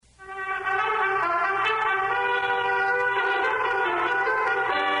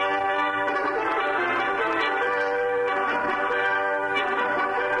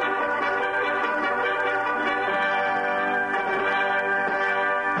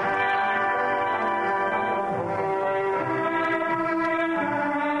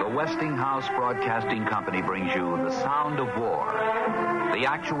Westinghouse Broadcasting Company brings you The Sound of War, the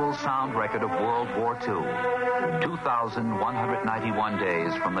actual sound record of World War II. 2,191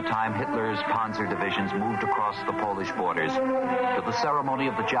 days from the time Hitler's Panzer divisions moved across the Polish borders to the ceremony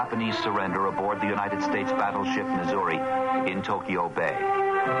of the Japanese surrender aboard the United States battleship Missouri in Tokyo Bay.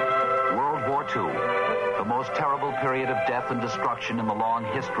 World War II, the most terrible period of death and destruction in the long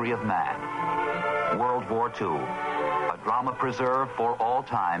history of man. World War II, a drama preserved for all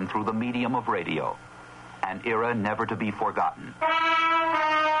time through the medium of radio, an era never to be forgotten.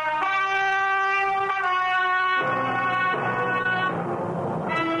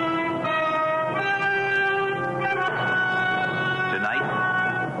 Tonight,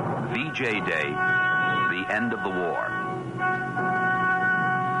 VJ Day, the end of the war.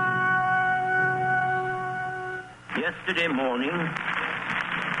 Yesterday morning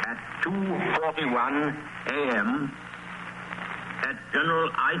at 2:41 a.m. at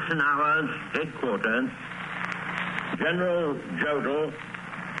General Eisenhower's headquarters, General Jodl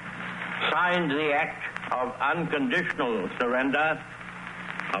signed the act of unconditional surrender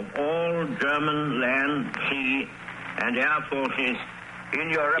of all German land, sea, and air forces in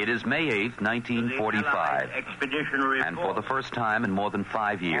Europe. It is May 8th, 1945, and for the first time in more than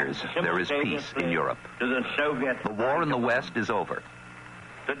 5 years, there is peace in Europe. The war in the West is over.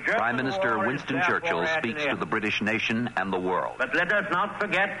 Prime Minister Winston Churchill speaks to the British nation and the world. But let us not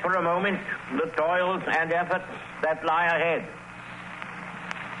forget for a moment the toils and efforts that lie ahead.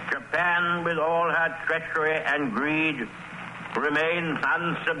 Japan, with all her treachery and greed, remains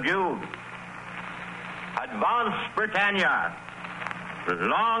unsubdued. Advance, Britannia!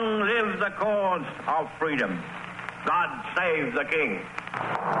 Long live the cause of freedom. God save the King.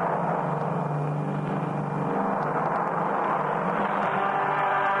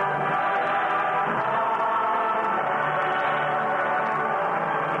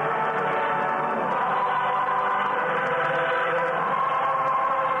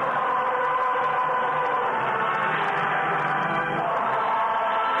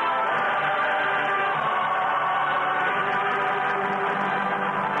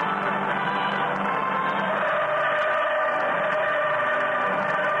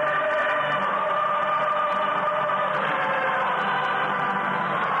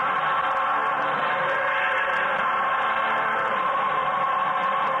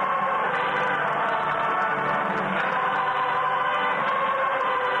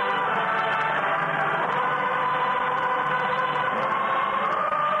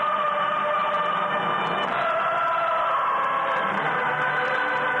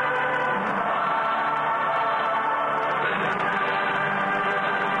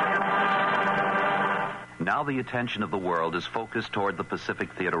 Now the attention of the world is focused toward the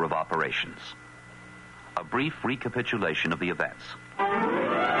Pacific Theater of Operations. A brief recapitulation of the events.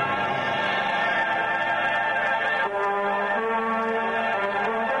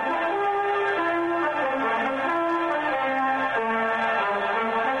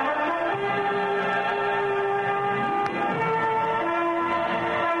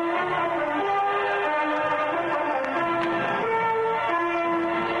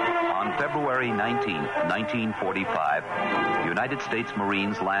 February 19, 1945, United States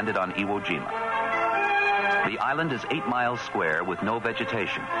Marines landed on Iwo Jima. The island is 8 miles square with no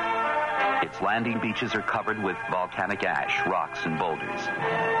vegetation. Its landing beaches are covered with volcanic ash, rocks, and boulders.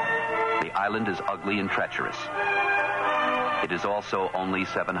 The island is ugly and treacherous. It is also only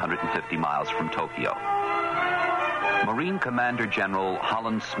 750 miles from Tokyo. Marine Commander General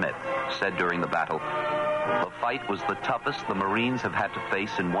Holland Smith said during the battle, "The fight was the toughest the Marines have had to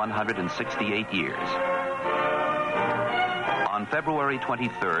face in 168 years." On February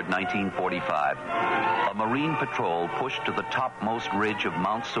 23, 1945, a Marine patrol pushed to the topmost ridge of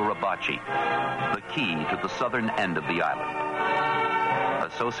Mount Suribachi, the key to the southern end of the island.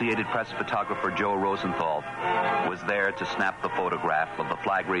 Associated Press photographer Joe Rosenthal was there to snap the photograph of the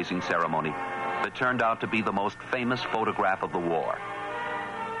flag-raising ceremony that turned out to be the most famous photograph of the war.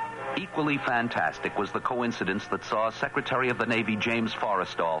 Equally fantastic was the coincidence that saw Secretary of the Navy James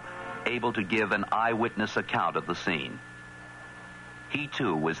Forrestal able to give an eyewitness account of the scene. He,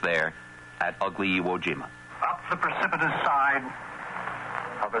 too, was there at ugly Iwo Jima. Up the precipitous side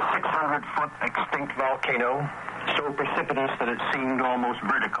of a 600-foot extinct volcano, so precipitous that it seemed almost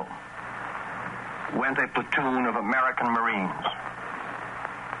vertical, went a platoon of American Marines.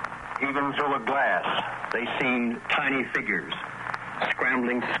 Even through a glass, they seemed tiny figures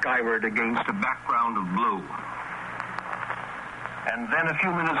scrambling skyward against a background of blue. And then a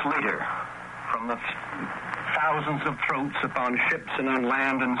few minutes later, from the thousands of throats upon ships and on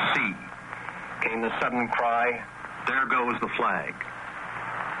land and sea, came the sudden cry, "There goes the flag."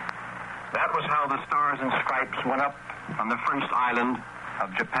 That was how the Stars and Stripes went up on the first island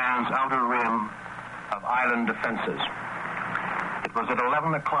of Japan's outer rim of island defenses. It was at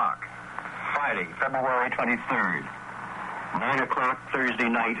 11 o'clock, Friday, February 23rd, 9 o'clock Thursday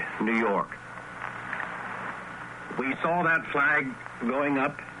night, New York. We saw that flag going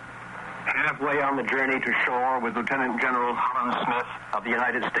up halfway on the journey to shore with Lieutenant General Holland Smith of the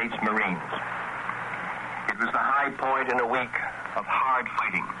United States Marines. It was the high point in a week of hard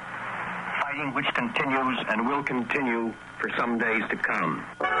fighting. Fighting which continues and will continue for some days to come.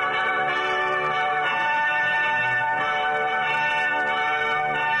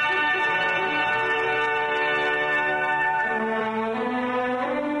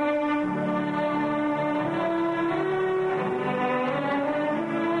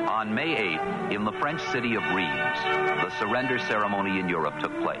 On May 8th, in the French city of Rheims, the surrender ceremony in Europe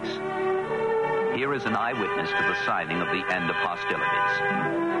took place. Here is an eyewitness to the signing of the end of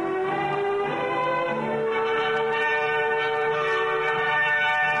hostilities.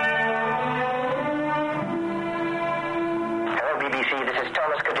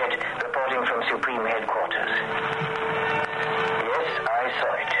 Supreme Headquarters. Yes, I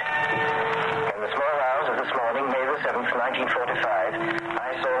saw it. In the small hours of this morning, May the 7th, 1945,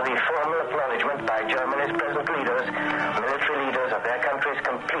 I saw the formal acknowledgement by Germany's present leaders, military leaders of their country's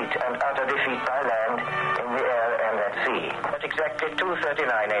complete and utter defeat by land, in the air, and at sea. At exactly 2:39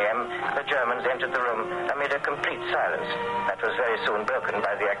 a.m., the Germans entered the room amid a complete silence that was very soon broken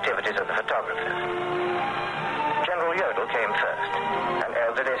by the activities of the photographers. General Jodl came first, an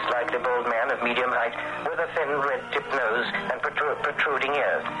elderly, slightly bald man of medium height with a thin red-tipped nose and protruding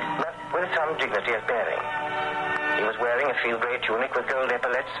ears, but with some dignity of bearing. He was wearing a field gray tunic with gold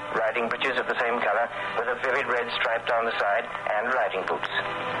epaulets, riding breeches of the same color, with a vivid red stripe down the side, and riding boots.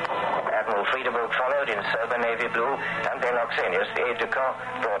 Admiral Friedeburg followed in sober navy blue, and then Oxenius, the aide-de-camp,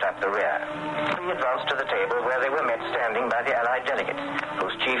 brought up the rear. He advanced to the table where they were met standing by the Allied delegates,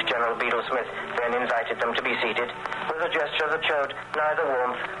 whose Chief General Bedell Smith then invited them to be seated, with a gesture that showed neither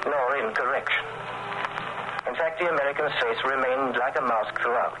warmth nor incorrection. In fact, the American's face remained like a mask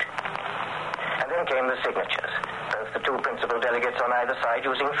throughout. And then came the signatures, both the two principal delegates on either side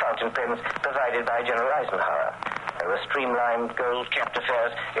using fountain pens provided by General Eisenhower. There were streamlined gold-capped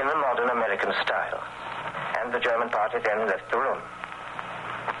affairs in the modern American style. And the German party then left the room.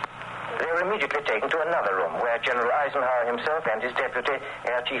 They were immediately taken to another room where General Eisenhower himself and his deputy,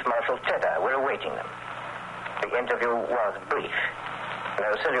 Air Chief Marshal Tedder, were awaiting them. The interview was brief.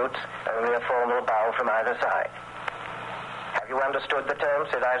 No salutes, only a formal bow from either side. "Have you understood the terms?"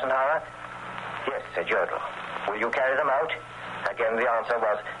 said Eisenhower. "Yes," said Jodl. "Will you carry them out?" Again the answer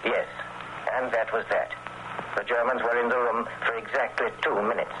was yes. And that was that. The Germans were in the room for exactly 2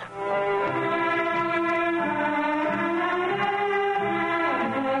 minutes.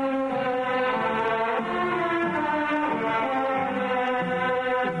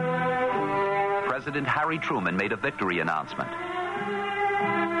 President Harry Truman made a victory announcement.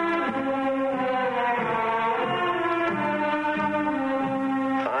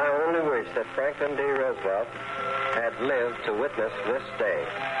 I only wish that Franklin D. Roosevelt had lived to witness this day.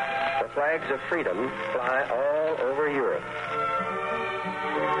 The flags of freedom fly all over Europe.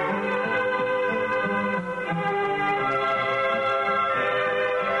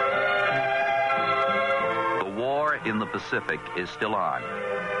 The war in the Pacific is still on.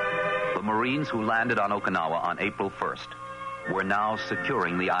 The Marines who landed on Okinawa on April 1st were now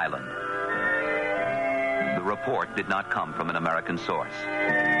securing the island. The report did not come from an American source.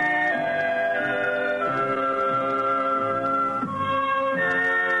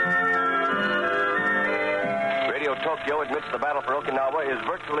 Radio Tokyo admits the battle for Okinawa is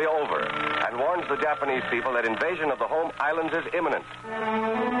virtually over and warns the Japanese people that invasion of the home islands is imminent.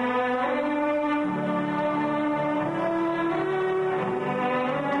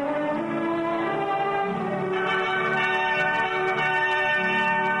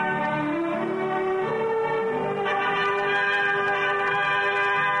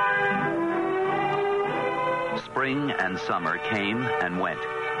 Spring and summer came and went.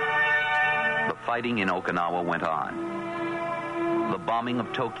 The fighting in Okinawa went on. The bombing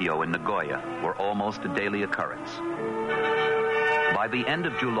of Tokyo and Nagoya were almost a daily occurrence. By the end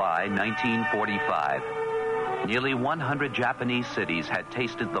of July 1945, nearly 100 Japanese cities had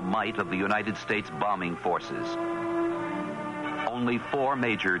tasted the might of the United States bombing forces. Only 4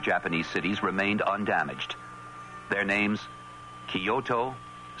 major Japanese cities remained undamaged. Their names, Kyoto,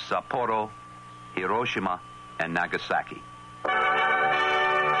 Sapporo, Hiroshima, and Nagasaki.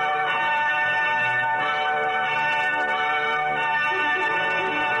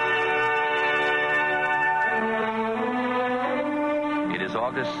 It is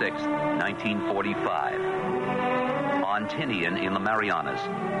August 6, 1945. On Tinian in the Marianas,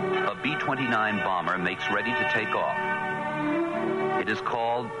 a B-29 bomber makes ready to take off. It is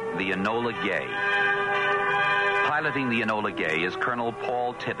called the Enola Gay. Piloting the Enola Gay is Colonel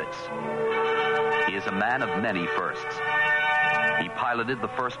Paul Tibbets. He is a man of many firsts. He piloted the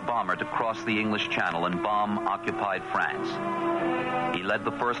first bomber to cross the English Channel and bomb occupied France. He led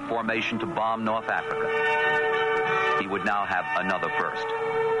the first formation to bomb North Africa. He would now have another first.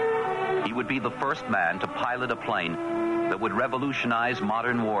 He would be the first man to pilot a plane that would revolutionize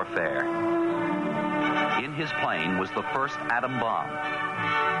modern warfare. In his plane was the first atom bomb.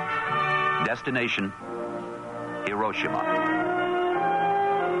 Destination, Hiroshima.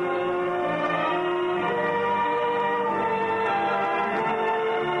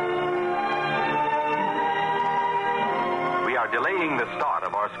 We are delaying the start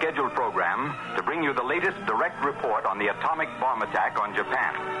of our scheduled program to bring you the latest direct report on the atomic bomb attack on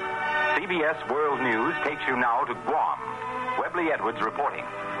Japan. CBS World News takes you now to Guam. Webley Edwards reporting.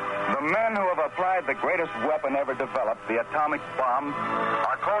 The men who have applied the greatest weapon ever developed, the atomic bomb,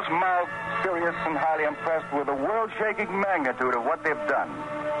 are close-mouthed, serious, and highly impressed with the world-shaking magnitude of what they've done.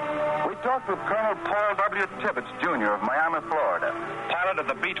 We talked with Colonel Paul W. Tibbets, Jr. of Miami, Florida, pilot of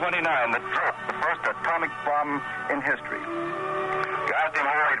the B-29 that dropped the first atomic bomb in history. You asked him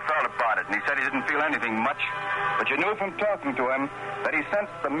how he felt about it, and he said he didn't feel anything much, but you knew from talking to him that he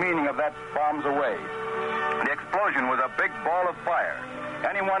sensed the meaning of that bomb's away. The explosion was a big ball of fire.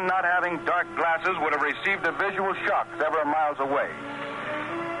 Anyone not having dark glasses would have received a visual shock several miles away.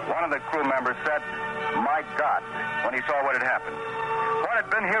 One of the crew members said, "My God," when he saw what had happened. What had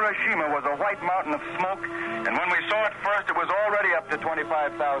been Hiroshima was a white mountain of smoke, and when we saw it first, it was already up to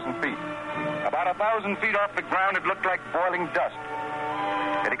 25,000 feet. About 1,000 feet off the ground, it looked like boiling dust.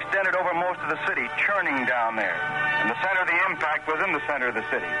 It extended over most of the city, churning down there. And the center of the impact was in the center of the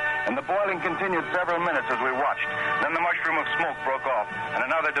city. And the boiling continued several minutes as we watched. Then the mushroom of smoke broke off, and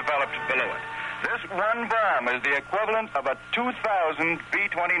another developed below it. This one bomb is the equivalent of a 2,000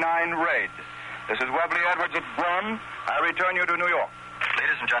 B-29 raid. This is Webley Edwards at Guam. I return you to New York.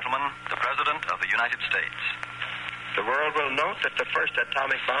 Ladies and gentlemen, the President of the United States. The world will note that the first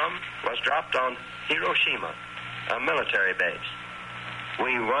atomic bomb was dropped on Hiroshima, a military base.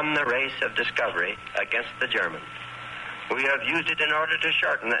 We won the race of discovery against the Germans. We have used it in order to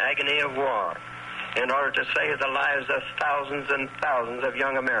shorten the agony of war, in order to save the lives of thousands and thousands of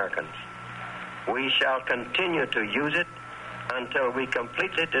young Americans. We shall continue to use it until we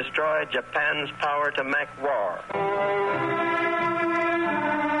completely destroy Japan's power to make war.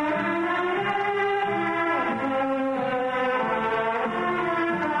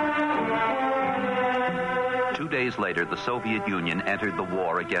 2 days later, the Soviet Union entered the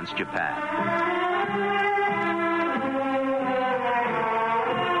war against Japan.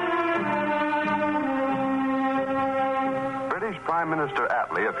 British Prime Minister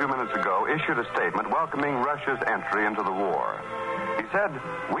Attlee, a few minutes ago, issued a statement welcoming Russia's entry into the war. He said,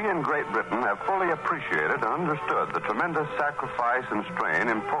 "We in Great Britain have fully appreciated and understood the tremendous sacrifice and strain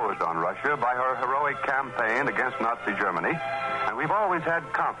imposed on Russia by her heroic campaign against Nazi Germany, and we've always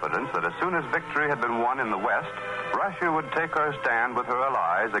had confidence that as soon as victory had been won in the West, Russia would take her stand with her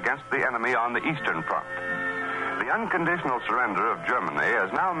allies against the enemy on the Eastern Front. The unconditional surrender of Germany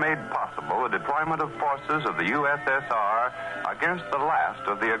has now made possible the deployment of forces of the USSR against the last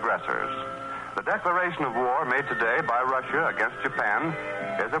of the aggressors. The declaration of war made today by Russia against Japan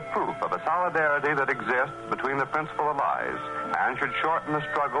is a proof of a solidarity that exists between the principal allies and should shorten the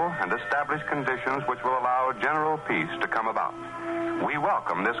struggle and establish conditions which will allow general peace to come about. We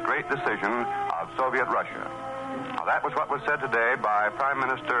welcome this great decision of Soviet Russia." Now, that was what was said today by Prime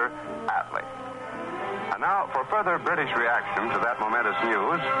Minister Attlee. And now, for further British reaction to that momentous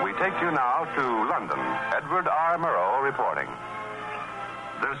news, we take you now to London. Edward R. Murrow reporting.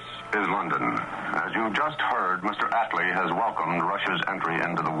 This is London. As you just heard, Mr. Attlee has welcomed Russia's entry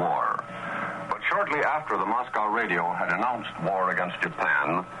into the war. But shortly after the Moscow radio had announced war against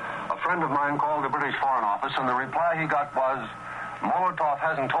Japan, a friend of mine called the British Foreign Office, and the reply he got was, "Molotov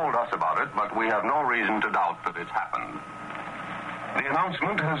hasn't told us about it, but we have no reason to doubt that it's happened." The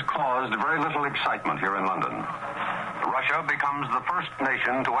announcement has caused very little excitement here in London. Russia becomes the first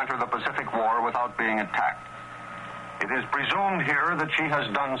nation to enter the Pacific War without being attacked. It is presumed here that she has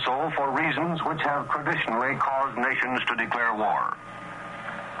done so for reasons which have traditionally caused nations to declare war: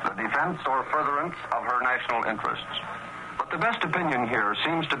 the defense or furtherance of her national interests. But the best opinion here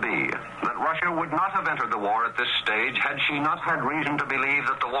seems to be that Russia would not have entered the war at this stage had she not had reason to believe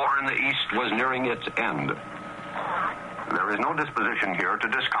that the war in the East was nearing its end. There there is no disposition here to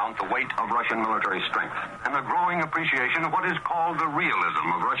discount the weight of Russian military strength and a growing appreciation of what is called the realism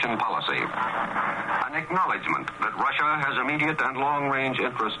of Russian policy. An acknowledgement that Russia has immediate and long-range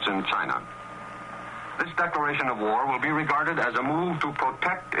interests in China. This declaration of war will be regarded as a move to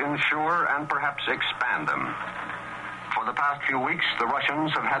protect, ensure, and perhaps expand them. For the past few weeks, the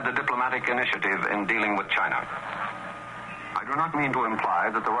Russians have had the diplomatic initiative in dealing with China. I do not mean to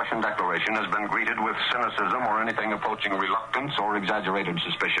imply that the Russian declaration has been greeted with cynicism or anything approaching reluctance or exaggerated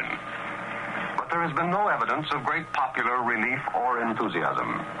suspicion. But there has been no evidence of great popular relief or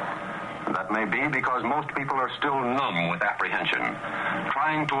enthusiasm. That may be because most people are still numb with apprehension,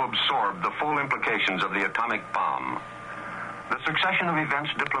 trying to absorb the full implications of the atomic bomb. The succession of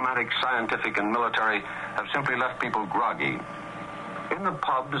events, diplomatic, scientific, and military, have simply left people groggy. In the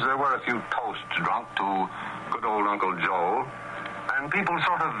pubs, there were a few toasts drunk to good old Uncle Joe, and people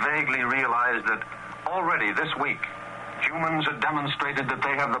sort of vaguely realized that already this week, humans had demonstrated that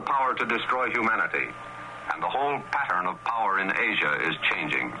they have the power to destroy humanity, and the whole pattern of power in Asia is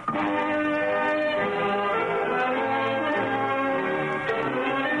changing.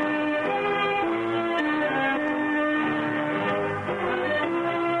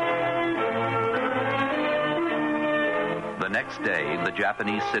 The next day, the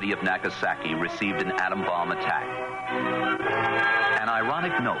Japanese city of Nagasaki received an atom bomb attack. An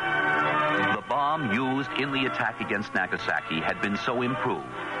ironic note, the bomb used in the attack against Nagasaki had been so improved.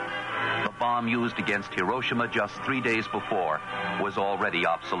 The bomb used against Hiroshima just 3 days before was already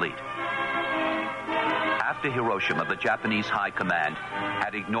obsolete. After Hiroshima, the Japanese High Command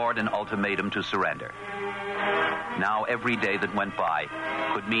had ignored an ultimatum to surrender. Now every day that went by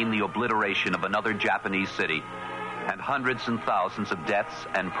could mean the obliteration of another Japanese city and hundreds and thousands of deaths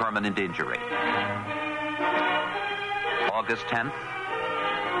and permanent injury. August 10th,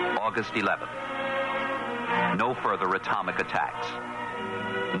 August 11th. No further atomic attacks.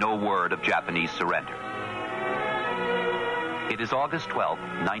 No word of Japanese surrender. It is August 12th,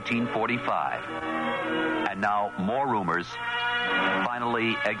 1945. And now more rumors,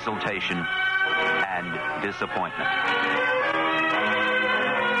 finally exultation and disappointment.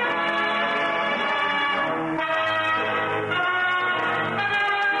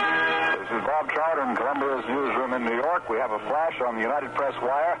 Trout in Columbia's newsroom in New York. We have a flash on the United Press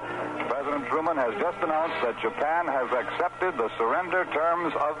wire. President Truman has just announced that Japan has accepted the surrender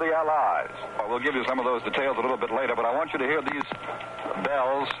terms of the Allies. We'll give you some of those details a little bit later, but I want you to hear these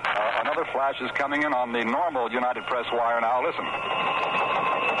bells. Another flash is coming in on the normal United Press wire now. Listen.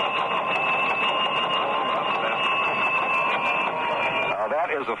 That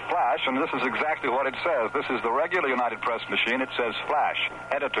is a flash, and this is exactly what it says. This is the regular United Press machine. It says flash.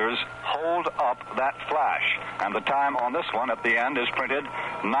 Editors, hold up that flash. And the time on this one at the end is printed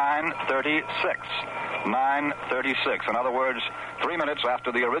 9:36. 9:36. In other words, 3 minutes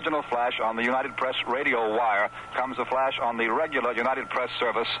after the original flash on the United Press radio wire comes a flash on the regular United Press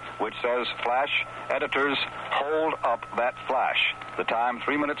service, which says flash. Editors, hold up that flash. The time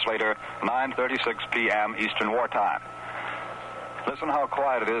 3 minutes later, 9:36 p.m. Eastern Wartime. Listen how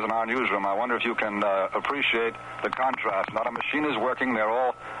quiet it is in our newsroom. I wonder if you can appreciate the contrast. Not a machine is working. They're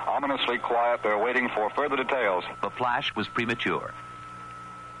all ominously quiet. They're waiting for further details. The flash was premature.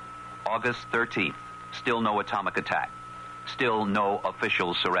 August 13th. Still no atomic attack. Still no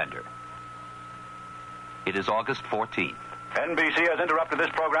official surrender. It is August 14th. NBC has interrupted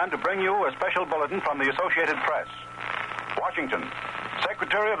this program to bring you a special bulletin from the Associated Press. Washington.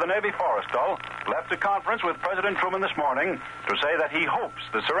 Secretary of the Navy Forrestal left a conference with President Truman this morning to say that he hopes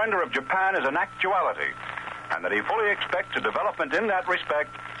the surrender of Japan is an actuality and that he fully expects a development in that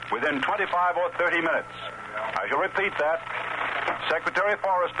respect within 25 or 30 minutes. I shall repeat that. Secretary of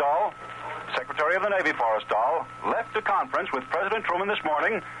the Navy Forrestal left a conference with President Truman this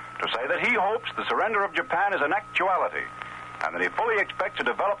morning to say that he hopes the surrender of Japan is an actuality and that he fully expects a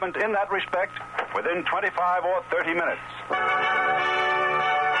development in that respect within 25 or 30 minutes.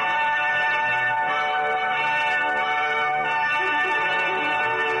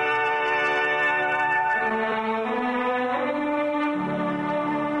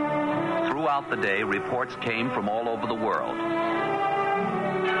 Throughout the day, reports came from all over the world.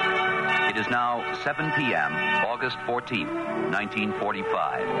 It is now 7 p.m., August 14th,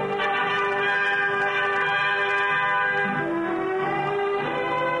 1945.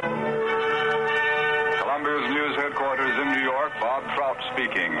 Columbia's news headquarters in New York, Bob Trout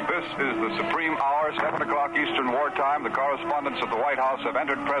speaking. This is the supreme hour hour, 7 o'clock Eastern Wartime, the correspondents at the White House have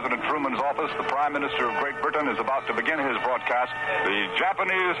entered President Truman's office. The Prime Minister of Great Britain is about to begin his broadcast. The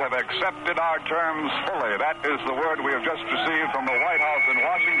Japanese have accepted our terms fully. That is the word we have just received from the White House in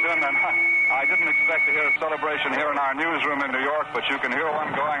Washington, and I didn't expect to hear a celebration here in our newsroom in New York, but you can hear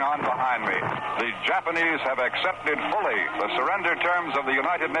one going on behind me. The Japanese have accepted fully the surrender terms of the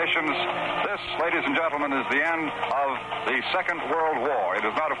United Nations. This, ladies and gentlemen, is the end of the Second World War. It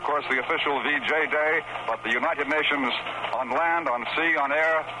is not, of course, the official VJ Day, but the United Nations on land, on sea, on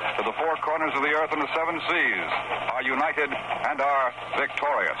air, to the four corners of the earth and the seven seas are united and are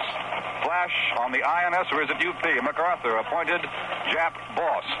victorious. Flash on the INS, or is it UP? MacArthur appointed Jap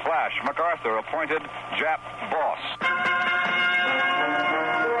boss. Flash, MacArthur appointed Jap boss.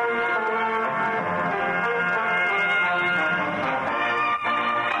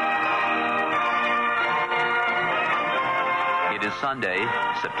 It is Sunday,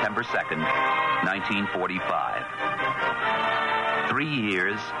 September 2nd, 1945. 3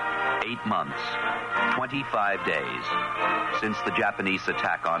 years, 8 months, 25 days since the Japanese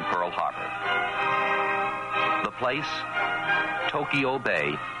attack on Pearl Harbor. The place, Tokyo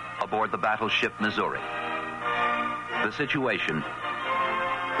Bay, aboard the battleship Missouri. The situation,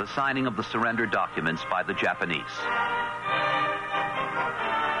 the signing of the surrender documents by the Japanese.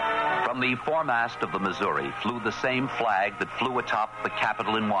 From the foremast of the Missouri flew the same flag that flew atop the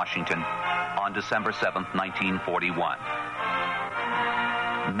Capitol in Washington on December 7th, 1941.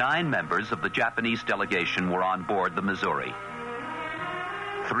 9 members of the Japanese delegation were on board the Missouri.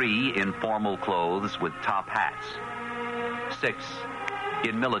 3 in formal clothes with top hats. 6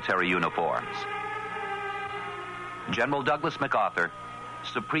 in military uniforms. General Douglas MacArthur,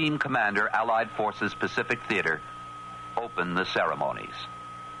 Supreme Commander, Allied Forces Pacific Theater, opened the ceremonies.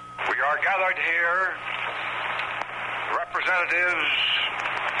 We are gathered here, representatives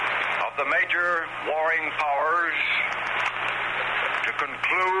of the major warring powers, to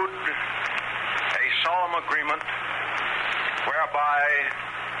conclude a solemn agreement whereby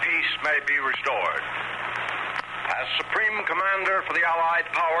peace may be restored. As Supreme Commander for the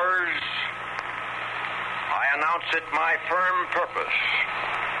Allied Powers, I announce it my firm purpose,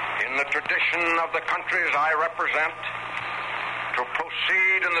 in the tradition of the countries I represent, to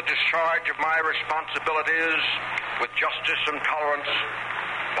proceed in the discharge of my responsibilities with justice and tolerance,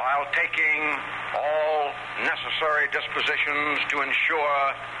 while taking all necessary dispositions to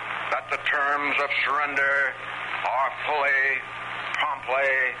ensure that the terms of surrender are fully,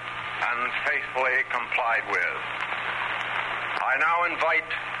 promptly, and faithfully complied with. I now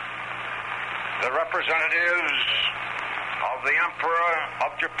invite the representatives of the Emperor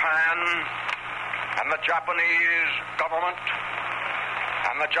of Japan and the Japanese government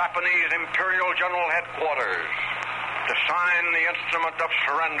and the Japanese Imperial General Headquarters to sign the instrument of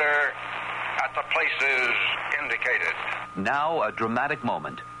surrender at the places indicated. Now a dramatic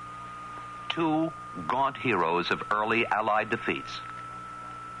moment. 2 gaunt heroes of early Allied defeats.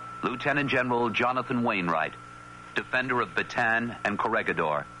 Lieutenant General Jonathan Wainwright, defender of Bataan and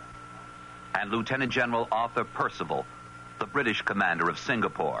Corregidor, and Lieutenant General Arthur Percival, the British commander of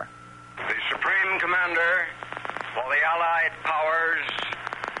Singapore. The Supreme Commander for the Allied Powers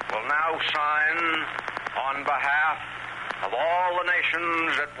will now sign on behalf of all the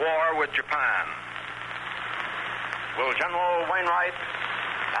nations at war with Japan. Will General Wainwright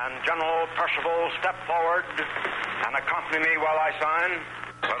and General Percival step forward and accompany me while I sign?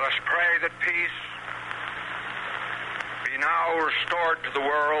 Let us pray that peace be now restored to the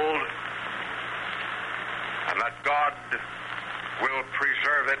world, and that God will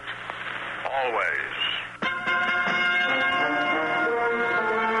preserve it always.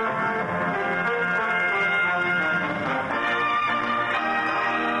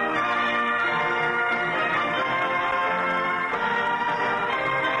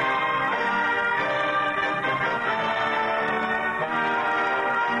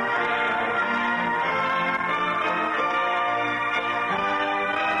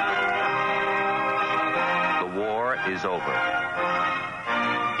 Is over.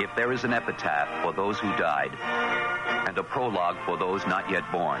 If there is an epitaph for those who died and a prologue for those not yet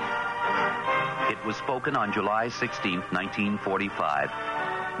born, it was spoken on July 16, 1945,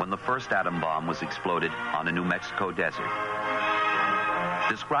 when the first atom bomb was exploded on a New Mexico desert.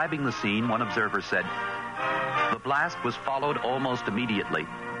 Describing the scene, one observer said, "The blast was followed almost immediately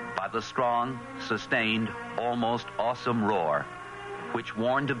by the strong, sustained, almost awesome roar, which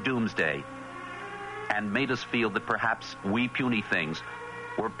warned of doomsday and made us feel that perhaps we puny things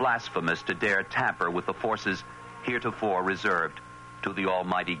were blasphemous to dare tamper with the forces heretofore reserved to the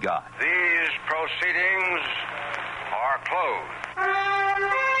Almighty God." These proceedings are closed.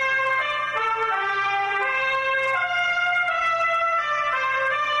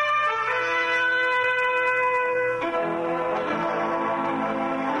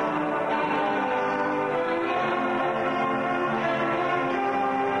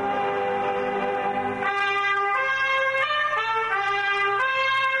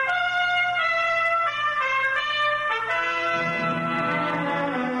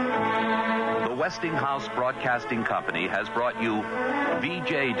 Westinghouse Broadcasting Company has brought you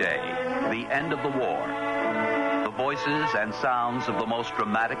VJ Day, the end of the war. The voices and sounds of the most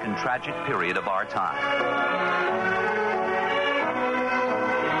dramatic and tragic period of our time.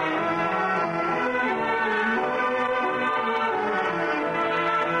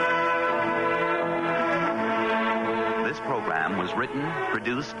 This program was written,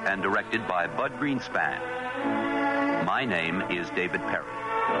 produced, and directed by Bud Greenspan. My name is David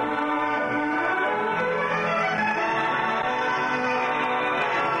Perry.